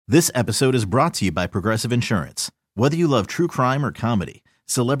This episode is brought to you by Progressive Insurance. Whether you love true crime or comedy,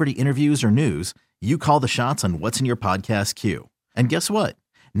 celebrity interviews or news, you call the shots on what's in your podcast queue. And guess what?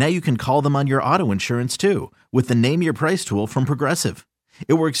 Now you can call them on your auto insurance too with the Name Your Price tool from Progressive.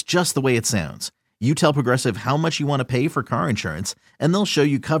 It works just the way it sounds. You tell Progressive how much you want to pay for car insurance, and they'll show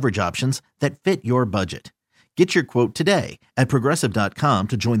you coverage options that fit your budget. Get your quote today at Progressive.com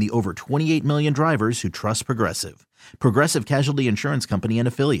to join the over 28 million drivers who trust Progressive. Progressive Casualty Insurance Company and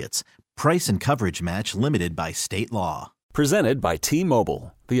Affiliates. Price and coverage match limited by state law. Presented by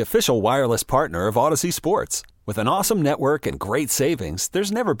T-Mobile, the official wireless partner of Odyssey Sports. With an awesome network and great savings,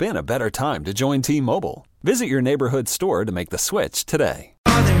 there's never been a better time to join T-Mobile. Visit your neighborhood store to make the switch today.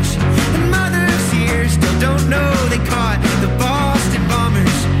 Fathers and mothers here still don't know they caught the Boston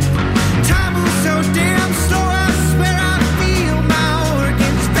Bombers. Time moves so damn slow, I swear I feel my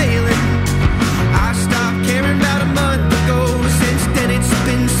organs failing. I stopped caring about a month ago, since then it's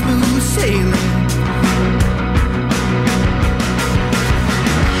been smooth sailing.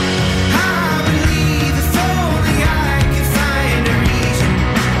 I believe if only I could find a reason.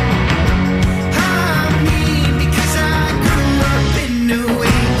 I mean, because I grew up in New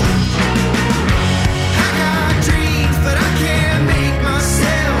England. I got dreams, but I can't make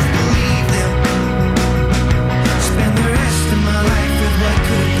myself believe them. Spend the rest of my life with what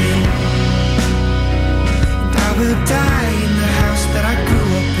could have been. And I will die in the house that I grew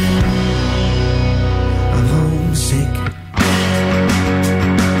up in. I'm homesick.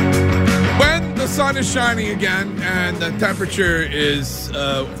 When the sun is shining again and the temperature is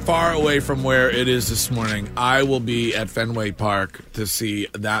far away from where it is this morning, I will be at Fenway Park to see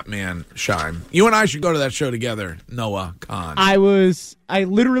that man shine. You and I should go to that show together, Noah Khan. I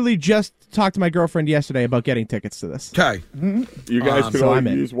literally just talked to my girlfriend yesterday about getting tickets to this. Okay. You guys can so I'm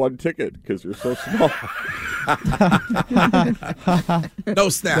only in. use one ticket because you're so small. No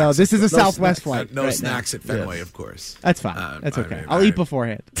snacks. No, this is a Southwest snacks. flight. No right snacks now. at Fenway, of course. That's fine. That's okay. I mean, I'll eat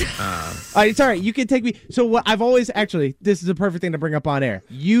beforehand. It's all right. You can take me. So what I've always actually, this is a perfect thing to bring up on air.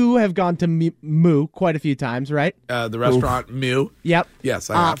 You have gone to Moo quite a few times, right? The restaurant Mew. Yep. Yes,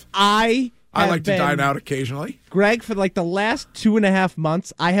 I have. I like to been- dine out occasionally. Greg, for like the last 2.5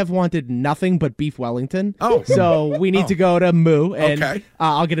 months, I have wanted nothing but beef Wellington. Oh. So we need to go to Moo, and Okay.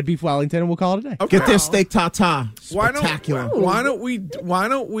 I'll get a beef Wellington, and we'll call it a day. Okay. Get their steak tartare. Why Spectacular. don't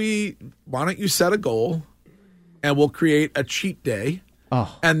you set a goal and we'll create a cheat day,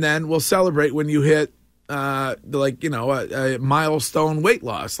 and then we'll celebrate when you hit a milestone weight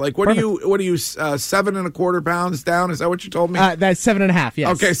loss. Like what are you 7.25 pounds down? Is that what you told me? That's 7.5.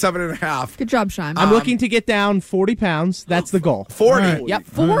 Yes. Okay, 7.5. Good job, Shime. I'm looking to get down 40 pounds. That's the goal. 40. All right. Yep.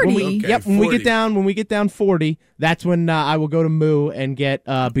 40? Okay, Yep. When 40. we get down 40, that's when I will go to Moo and get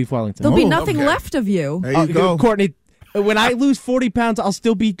beef Wellington. There'll be Oh, nothing okay. left of you. There you go. Courtney. When I lose 40 pounds, I'll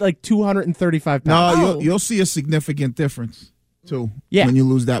still be like 235 pounds. No, Oh. you'll see a significant difference, too, Yeah. when you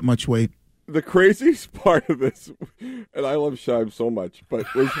lose that much weight. The craziest part of this, and I love Shime so much, but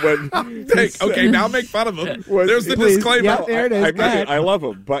was when Okay, now make fun of him. Was- There's the Please. disclaimer. Yep, there it is. I Go ahead. love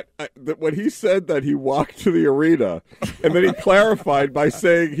him, but when he said that he walked to the arena, and then he clarified by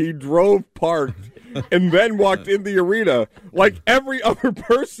saying he drove, parked, and then walked in the arena like every other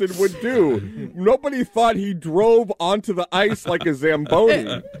person would do. Nobody thought he drove onto the ice like a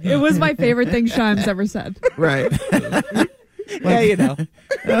Zamboni. It was my favorite thing Shime's ever said. Right. Yeah, you know.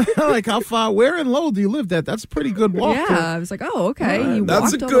 Like how far, where in Lowell do you live? That's a pretty good walk. Yeah, I was like, oh, okay. You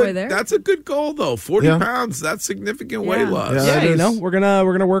That's walked a all the way good. there. That's a good goal, though. 40 Yeah. pounds. That's significant weight Yeah. loss. Yeah. Yeah, That you is- know, we're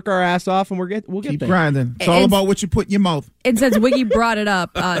gonna work our ass off, and we'll get Keep there. grinding. It's all It's- about what you put in your mouth. And since Wiggy brought it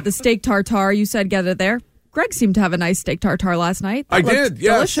up, the steak tartare you said get it there. Greg seemed to have a nice steak tartare last night. That I looked did,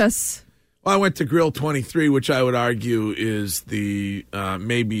 yes. Delicious. Well, I went to Grill 23, which I would argue is the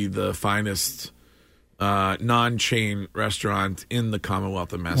maybe the finest non-chain restaurant in the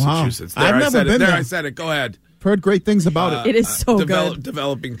Commonwealth of Massachusetts. I've There, I never said it. been There, there. I said it. Go ahead. Heard great things about it. It is so good.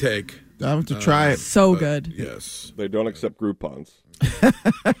 Developing take. I have to try it. So good. Yes. They don't accept Groupons.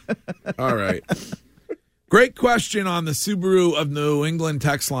 All right. Great question on the Subaru of New England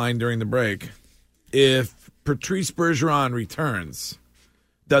text line during the break. If Patrice Bergeron returns,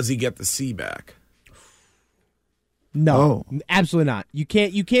 does he get the C back? No, absolutely not. You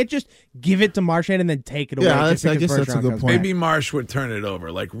can't just give it to Marchand and then take it away. Yeah, just I because guess that's a Bergeron good comes point. back. Maybe Marsh would turn it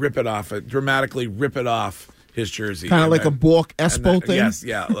over, like dramatically rip it off his jersey. Kind of and like then- a Bork and Espo then- thing. Yes,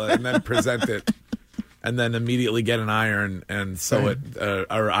 yeah, and then present it and then immediately get an iron and sew it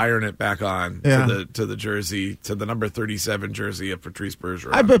or iron it back on to the jersey, to the number 37 jersey of Patrice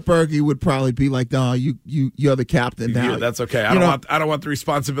Bergeron. I bet Bergie would probably be like, "No, you're the captain now." Yeah, that's okay. I don't want the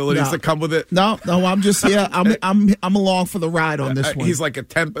responsibilities that come with it. No, I'm just here. I'm along for the ride on this one. He's like a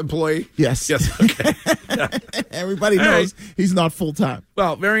temp employee. Yes. Okay. Everybody knows he's not full time.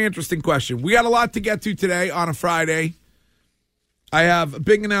 Well, very interesting question. We got a lot to get to today on a Friday. I have a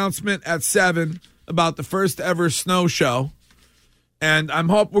big announcement at 7 about the first ever snow show, and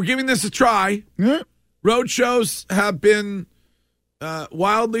we're giving this a try. Yeah. Road shows have been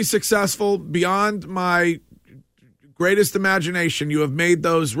wildly successful beyond my greatest imagination. You have made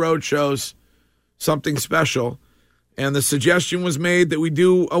those road shows something special, and the suggestion was made that we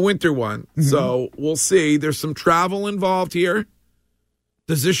do a winter one. Mm-hmm. So we'll see. There's some travel involved here.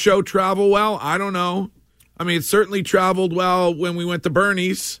 Does this show travel well? I don't know. I mean, it certainly traveled well when we went to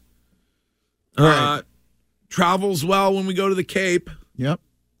Bernie's. Right. Travels well when we go to the Cape. Yep.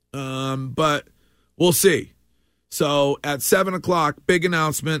 But we'll see. So at 7 o'clock, big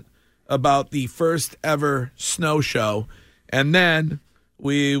announcement about the first ever snow show. And then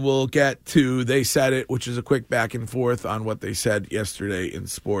we will get to They Said It, which is a quick back and forth on what they said yesterday in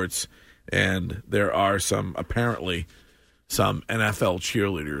sports. And there are apparently some NFL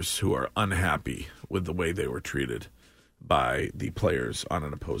cheerleaders who are unhappy with the way they were treated by the players on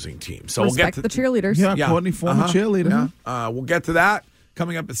an opposing team. So we'll get to the cheerleaders. Yeah, Courtney, former cheerleader. Yeah. We'll get to that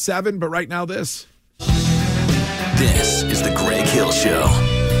coming up at 7, but right now this. This is the Greg Hill Show.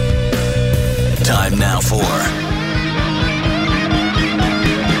 Time now for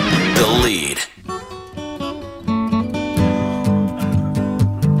The Lead.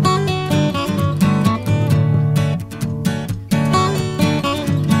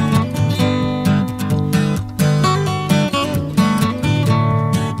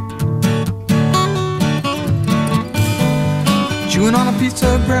 Chewing on a piece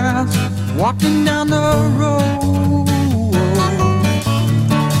of grass, walking down the road.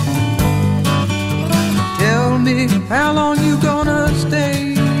 Tell me, how long you gonna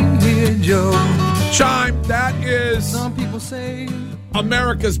stay here, Joe? Chime, that is Some people say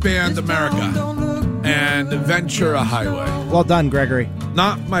America's Band, America, and Ventura Highway. Well done, Gregory.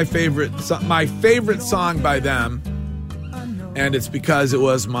 Not my favorite. My favorite song by them, and it's because it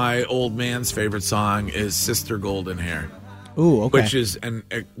was my old man's favorite song, is Sister Golden Hair. Ooh, okay. Which is an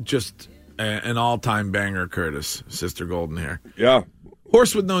all-time banger, Curtis, Sister Golden Hair. Yeah.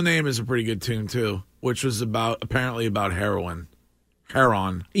 Horse with No Name is a pretty good tune, too, which was apparently about heroin.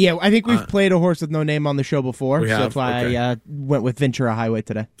 Heron. Yeah, I think we've played A Horse with No Name on the show before, We so have? that's why Okay. I went with Ventura Highway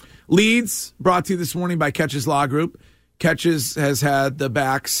today. Leads brought to you this morning by Catches Law Group. Catches has had the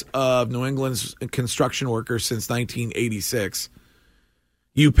backs of New England's construction workers since 1986.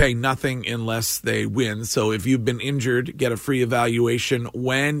 You pay nothing unless they win. So if you've been injured, get a free evaluation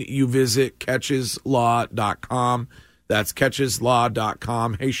when you visit catcheslaw.com. That's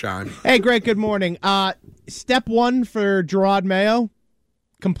catcheslaw.com. Hey, Sean. Hey, Greg, good morning. Step 1 for Gerard Mayo,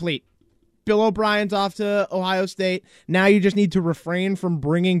 complete. Bill O'Brien's off to Ohio State. Now you just need to refrain from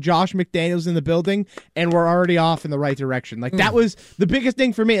bringing Josh McDaniels in the building, and we're already off in the right direction. Like, that was the biggest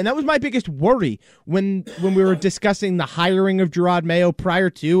thing for me, and that was my biggest worry when we were discussing the hiring of Gerard Mayo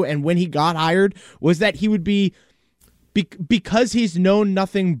prior to and when he got hired, was that he would be because he's known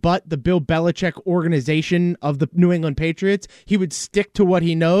nothing but the Bill Belichick organization of the New England Patriots, he would stick to what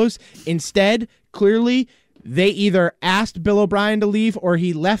he knows. Instead, clearly, they either asked Bill O'Brien to leave or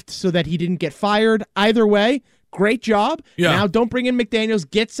he left so that he didn't get fired. Either way, great job. Yeah. Now don't bring in McDaniels.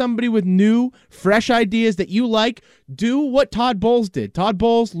 Get somebody with new, fresh ideas that you like. Do what Todd Bowles did. Todd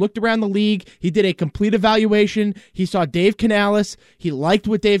Bowles looked around the league. He did a complete evaluation. He saw Dave Canales. He liked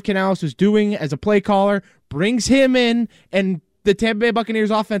what Dave Canales was doing as a play caller. Brings him in, and the Tampa Bay Buccaneers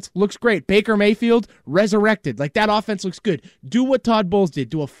offense looks great. Baker Mayfield resurrected. Like, that offense looks good. Do what Todd Bowles did.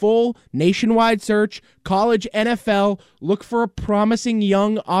 Do a full nationwide search, college, NFL, look for a promising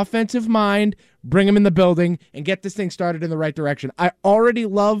young offensive mind, bring him in the building, and get this thing started in the right direction. I already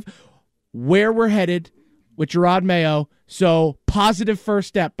love where we're headed with Gerard Mayo, so positive first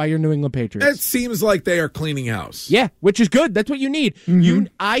step by your New England Patriots. It seems like they are cleaning house. Yeah, which is good. That's what you need.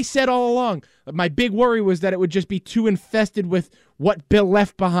 I said all along, my big worry was that it would just be too infested with what Bill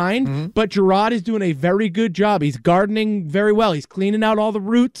left behind, but Gerard is doing a very good job. He's gardening very well. He's cleaning out all the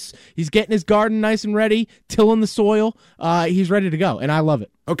roots. He's getting his garden nice and ready, tilling the soil. He's ready to go, and I love it.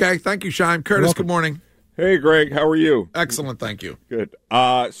 Okay, thank you, Sean. Curtis, good morning. Hey, Greg, how are you? Excellent, thank you. Good.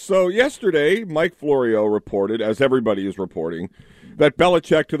 So yesterday, Mike Florio reported, as everybody is reporting, that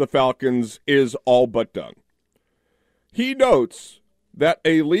Belichick to the Falcons is all but done. He notes that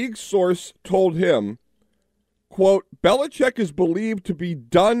a league source told him quote, Belichick is believed to be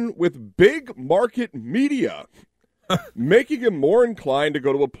done with big market media, making him more inclined to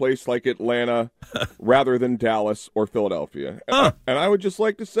go to a place like Atlanta rather than Dallas or Philadelphia. And I would just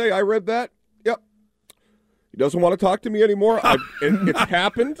like to say, I read that. Yep. He doesn't want to talk to me anymore. It's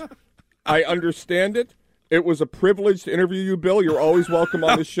happened. I understand it. It was a privilege to interview you, Bill. You're always welcome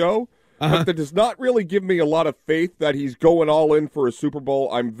on the show. But that does not really give me a lot of faith that he's going all in for a Super Bowl.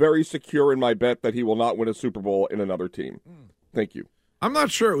 I'm very secure in my bet that he will not win a Super Bowl in another team. Thank you. I'm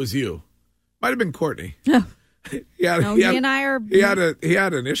not sure it was you. Might have been Courtney. He had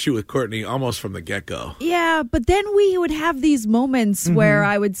an issue with Courtney almost from the get-go. Yeah, but then we would have these moments where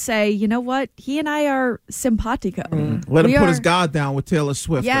I would say, you know what? He and I are simpatico. Let him put his guard down with Taylor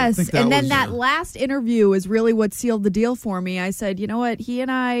Swift. Yes, and then that last interview is really what sealed the deal for me. I said, you know what? He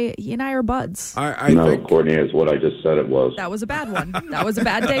and I are buds. I think Courtney is what I just said it was. That was a bad one. That was a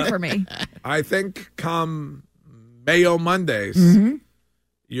bad day for me. I think come Mayo Mondays,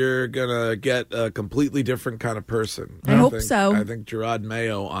 you're going to get a completely different kind of person. I hope so. I think Gerard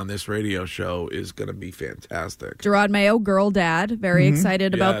Mayo on this radio show is going to be fantastic. Gerard Mayo, girl dad. Very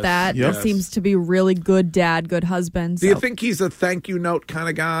excited about that. Yes. He seems to be really good dad, good husband. Do you think he's a thank you note kind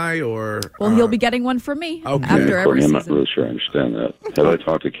of guy? Or Well, he'll be getting one from me after every Courtney, I'm season. not really sure I understand that. Have I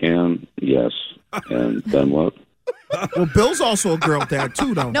talked to Cam? Yes. And then what? Well, Bill's also a girl dad,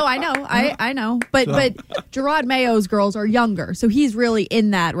 too, though. No, I know. I know. But Gerard Mayo's girls are younger, so he's really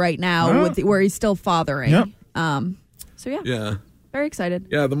in that right now where he's still fathering. Yep. So, yeah. Yeah. Very excited.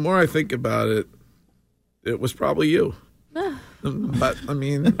 Yeah, the more I think about it, it was probably you. But, I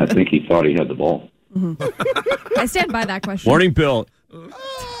mean... I think he thought he had the ball. I stand by that question. Morning, Bill.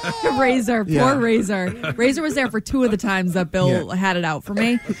 Razor, poor Razor. Razor was there for 2 of the times that Bill had it out for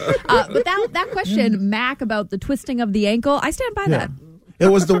me. But that question, Mac, about the twisting of the ankle, I stand by that. It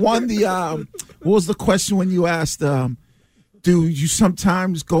was the one, what was the question when you asked, do you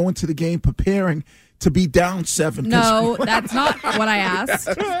sometimes go into the game preparing to be down 7? No, that's not what I asked.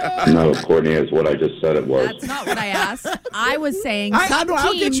 No, Courtney is what I just said it was. That's not what I asked. I was saying I get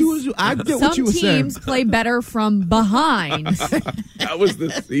what you were saying. Some teams play better from behind. That was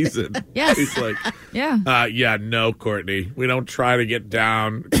the season. Yes. He's like, yeah. No, Courtney. We don't try to get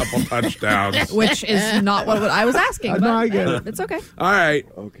down a couple touchdowns. Which is not what I was asking. But I get it. It's okay. All right.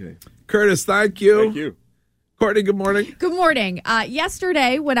 Okay. Curtis, thank you. Thank you. Courtney, good morning. Good morning.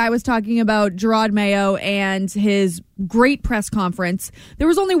 Yesterday, when I was talking about Gerard Mayo and his great press conference, there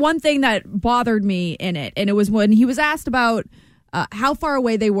was only one thing that bothered me in it, and it was when he was asked about how far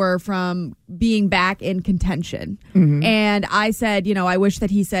away they were from being back in contention. And I said, I wish that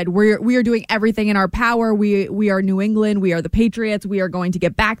he said, we are doing everything in our power. We are New England. We are the Patriots. We are going to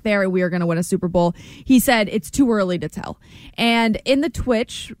get back there, and we are going to win a Super Bowl. He said, it's too early to tell. And in the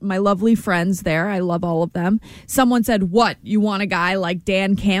Twitch, my lovely friends there, I love all of them, someone said, what, you want a guy like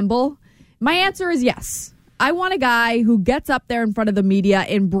Dan Campbell? My answer is yes. I want a guy who gets up there in front of the media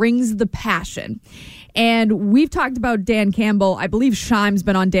and brings the passion. And we've talked about Dan Campbell. I believe Shime's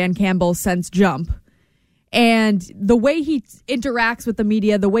been on Dan Campbell since Jump. And the way he interacts with the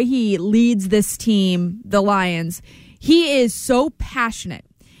media, the way he leads this team, the Lions, he is so passionate.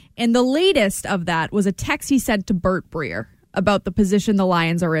 And the latest of that was a text he sent to Bert Breer about the position the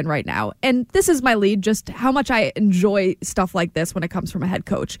Lions are in right now. And this is my lead, just how much I enjoy stuff like this when it comes from a head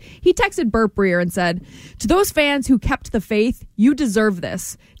coach. He texted Bert Breer and said, to those fans who kept the faith, you deserve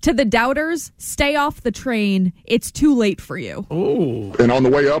this. To the doubters, stay off the train. It's too late for you. Oh. And on the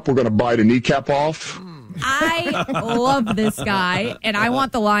way up, we're going to bite a kneecap off. I love this guy, and I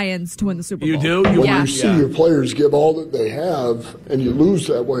want the Lions to win the Super Bowl. You do? When you see your players give all that they have and you lose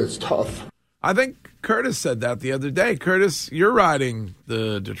that way, it's tough. I think Curtis said that the other day. Curtis, you're riding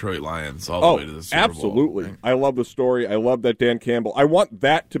the Detroit Lions all the way to the Super Bowl. Absolutely. Right? I love the story. I love that Dan Campbell. I want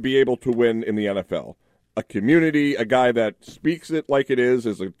that to be able to win in the NFL. A community, a guy that speaks it like it is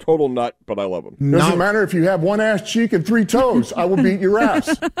a total nut, but I love him. Doesn't matter if you have one ass cheek and 3 toes. I will beat your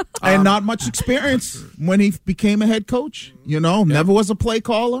ass. And not much experience when he became a head coach. Never was a play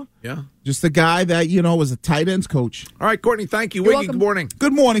caller. Yeah. Just a guy that, was a tight ends coach. All right, Courtney, thank you. You're Wiggy, welcome. good morning.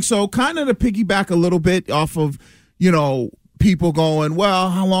 Good morning. So kind of to piggyback a little bit off of, people going, well,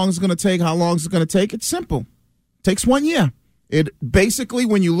 how long is it going to take? How long is it going to take? It's simple. It takes 1 year. It basically,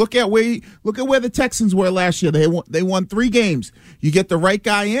 when you look at where the Texans were last year, they won 3 games. You get the right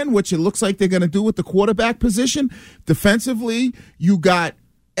guy in, which it looks like they're going to do with the quarterback position. Defensively, you got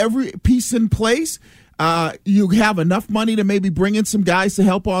every piece in place. You have enough money to maybe bring in some guys to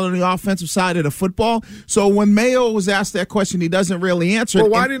help on the offensive side of the football. So when Mayo was asked that question, he doesn't really answer it.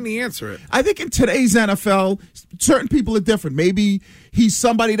 Well, why didn't he answer it? I think in today's NFL, certain people are different. Maybe he's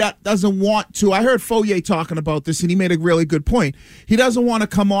somebody that doesn't want to. I heard Foye talking about this, and he made a really good point. He doesn't want to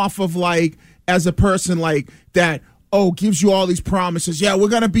come off of like as a person like that, gives you all these promises. Yeah, we're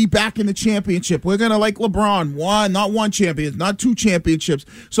going to be back in the championship. We're going to, like LeBron, not one champion, not two championships.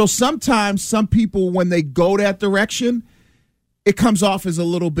 So sometimes some people, when they go that direction, it comes off as a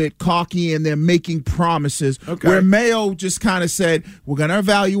little bit cocky and they're making promises. Okay. Where Mayo just kind of said, we're going to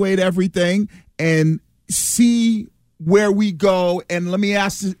evaluate everything and see where we go, and let me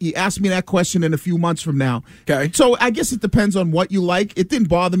ask me that question in a few months from now. Okay. So I guess it depends on what you like. It didn't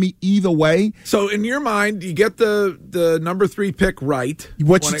bother me either way. So in your mind, you get the number 3 pick right.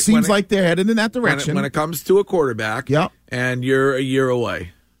 Which it seems like they're headed in that direction. When it comes to a quarterback. Yep. And you're a year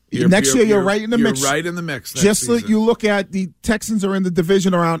away. Next year, you're right in the mix. You're right in the mix. Just like you look at the Texans are in the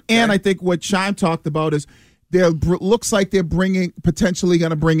division around, and I think what Shime talked about is looks like they're potentially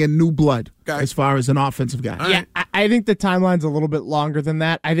going to bring in new blood as far as an offensive guy. Yeah, I think the timeline's a little bit longer than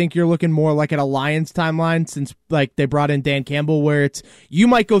that. I think you're looking more like at a Lions timeline since like they brought in Dan Campbell, where it's you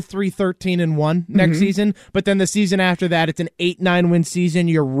might go 3-13-1 next season, but then the season after that it's an 8-9 win season.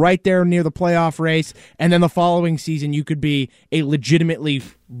 You're right there near the playoff race, and then the following season you could be a legitimately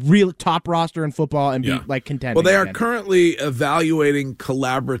real top roster in football and be like contending. Well, they are again. currently evaluating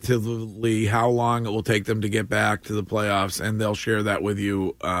collaboratively how long it will take them to get back to the playoffs, and they'll share that with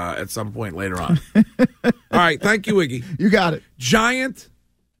you at some point later on. All right, thank you, Iggy. You got it. Giant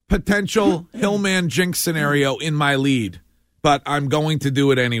potential Hillman jinx scenario in my lead, but I'm going to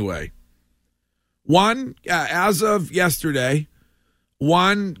do it anyway. One, as of yesterday,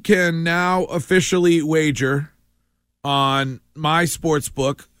 one can now officially wager on my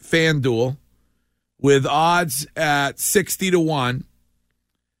sportsbook, FanDuel, with odds at 60-1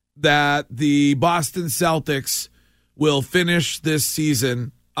 that the Boston Celtics will finish this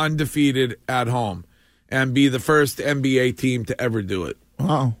season undefeated at home and be the first NBA team to ever do it.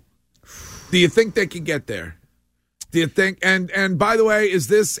 Wow. Do you think they can get there? Do you think? And by the way, is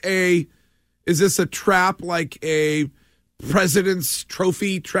this a trap like a President's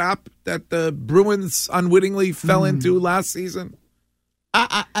Trophy trap that the Bruins unwittingly fell into last season? Or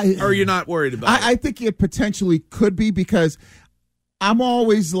are you not worried about it? I think it potentially could be, because I'm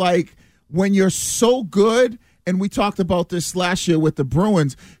always like, when you're so good, and we talked about this last year with the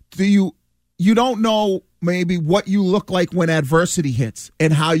Bruins, you don't know maybe what you look like when adversity hits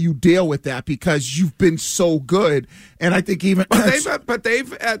and how you deal with that, because you've been so good. And I think even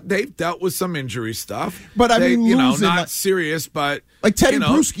they've dealt with some injury stuff. But I mean, not serious, but like Teddy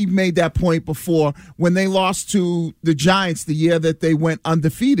Bruschi made that point before when they lost to the Giants the year that they went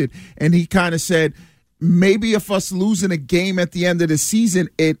undefeated, and he kind of said, maybe if us losing a game at the end of the season,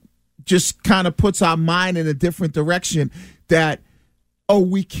 it just kind of puts our mind in a different direction that,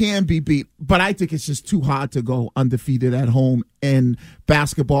 we can be beat. But I think it's just too hard to go undefeated at home in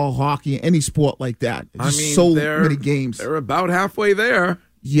basketball, hockey, any sport like that. So many games. They're about halfway there.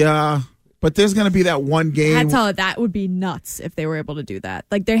 Yeah, but there's going to be that one game. I tell you, that would be nuts if they were able to do that.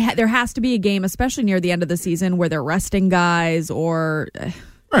 Like there has to be a game, especially near the end of the season, where they're resting guys or.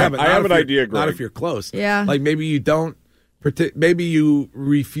 Right, I have an idea, Greg. Not if you're close. Yeah, like maybe you don't. Maybe you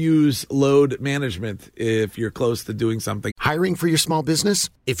refuse load management if you're close to doing something. Hiring for your small business?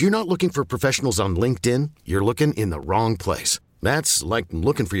 If you're not looking for professionals on LinkedIn, you're looking in the wrong place. That's like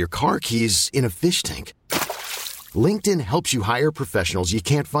looking for your car keys in a fish tank. LinkedIn helps you hire professionals you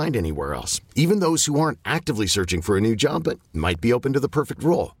can't find anywhere else, even those who aren't actively searching for a new job but might be open to the perfect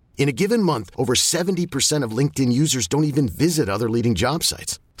role. In a given month, over 70% of LinkedIn users don't even visit other leading job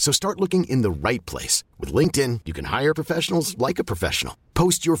sites. So start looking in the right place. With LinkedIn, you can hire professionals like a professional.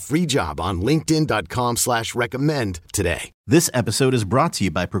 Post your free job on linkedin.com/recommend today. This episode is brought to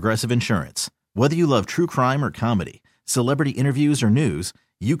you by Progressive Insurance. Whether you love true crime or comedy, celebrity interviews or news,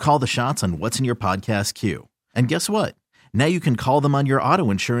 you call the shots on what's in your podcast queue. And guess what? Now you can call them on your auto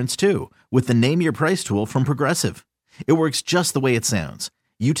insurance too with the Name Your Price tool from Progressive. It works just the way it sounds.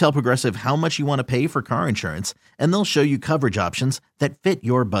 You tell Progressive how much you want to pay for car insurance, and they'll show you coverage options that fit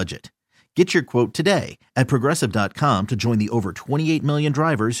your budget. Get your quote today at Progressive.com to join the over 28 million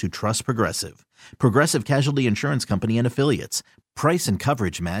drivers who trust Progressive. Progressive Casualty Insurance Company and Affiliates. Price and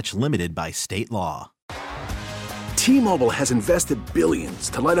coverage match limited by state law. T-Mobile has invested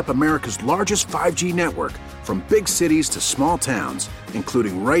billions to light up America's largest 5G network, from big cities to small towns,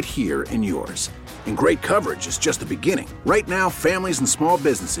 including right here in yours. And great coverage is just the beginning. Right now, families and small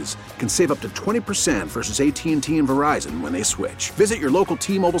businesses can save up to 20% versus AT&T and Verizon when they switch. Visit your local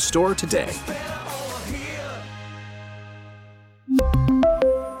T-Mobile store today.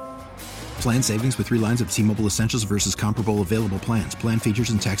 Plan savings with 3 lines of T-Mobile Essentials versus comparable available plans. Plan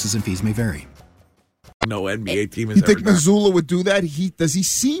features and taxes and fees may vary. No NBA team is You think ever done. Missoula would do that? Does he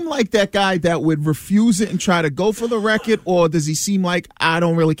seem like that guy that would refuse it and try to go for the record, or does he seem like, I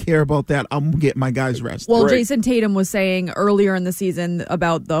don't really care about that, I'm getting my guys rest? Well, Jason Tatum was saying earlier in the season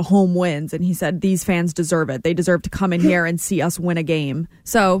about the home wins, and he said these fans deserve it. They deserve to come in here and see us win a game.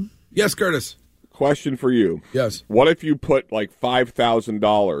 So, yes, Curtis. Question for you. Yes. What if you put like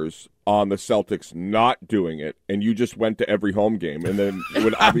 $5,000 on the Celtics not doing it, and you just went to every home game, and then it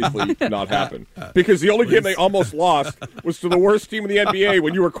would obviously not happen? Because the only game they almost lost was to the worst team in the NBA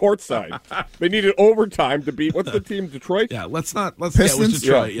when you were courtside. They needed overtime to beat, what's the team, Detroit? Yeah, let's not. It was Pistons?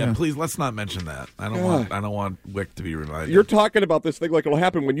 Detroit. Yeah. Yeah, please, let's not mention that. I don't want Wick to be reminded. You're talking about this thing like it'll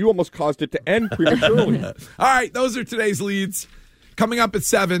happen when you almost caused it to end prematurely. All right, those are today's leads. Coming up at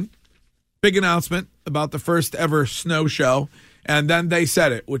 7, big announcement about the first ever snow show. And then they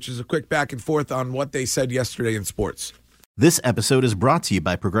said it, which is a quick back and forth on what they said yesterday in sports. This episode is brought to you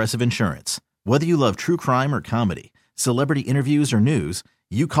by Progressive Insurance. Whether you love true crime or comedy, celebrity interviews or news,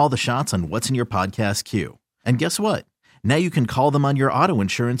 you call the shots on what's in your podcast queue. And guess what? Now you can call them on your auto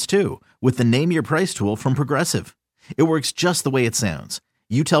insurance too with the Name Your Price tool from Progressive. It works just the way it sounds.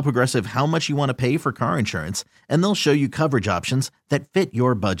 You tell Progressive how much you want to pay for car insurance, and they'll show you coverage options that fit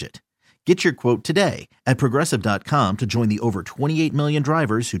your budget. Get your quote today at Progressive.com to join the over 28 million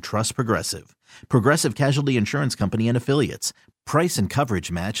drivers who trust Progressive. Progressive Casualty Insurance Company and Affiliates. Price and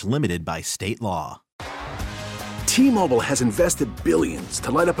coverage match limited by state law. T-Mobile has invested billions to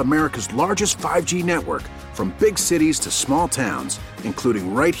light up America's largest 5G network, from big cities to small towns,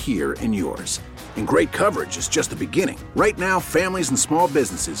 including right here in yours. And great coverage is just the beginning. Right now, families and small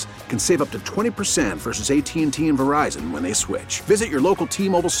businesses can save up to 20% versus AT&T and Verizon when they switch. Visit your local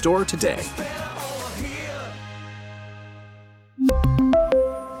T-Mobile store today.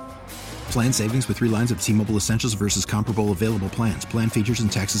 Plan savings with 3 lines of T-Mobile Essentials versus comparable available plans. Plan features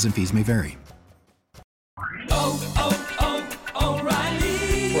and taxes and fees may vary.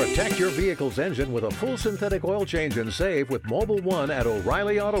 Protect your vehicle's engine with a full synthetic oil change and save with Mobile One at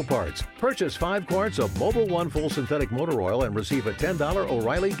O'Reilly Auto Parts. Purchase 5 quarts of Mobile One full synthetic motor oil and receive a $10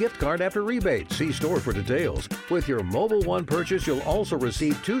 O'Reilly gift card after rebate. See store for details. With your Mobile One purchase, you'll also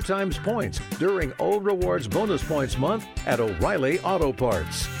receive 2 times points during O Rewards Bonus Points Month at O'Reilly Auto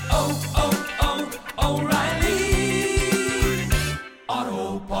Parts. O'Reilly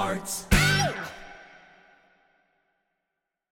Auto Parts.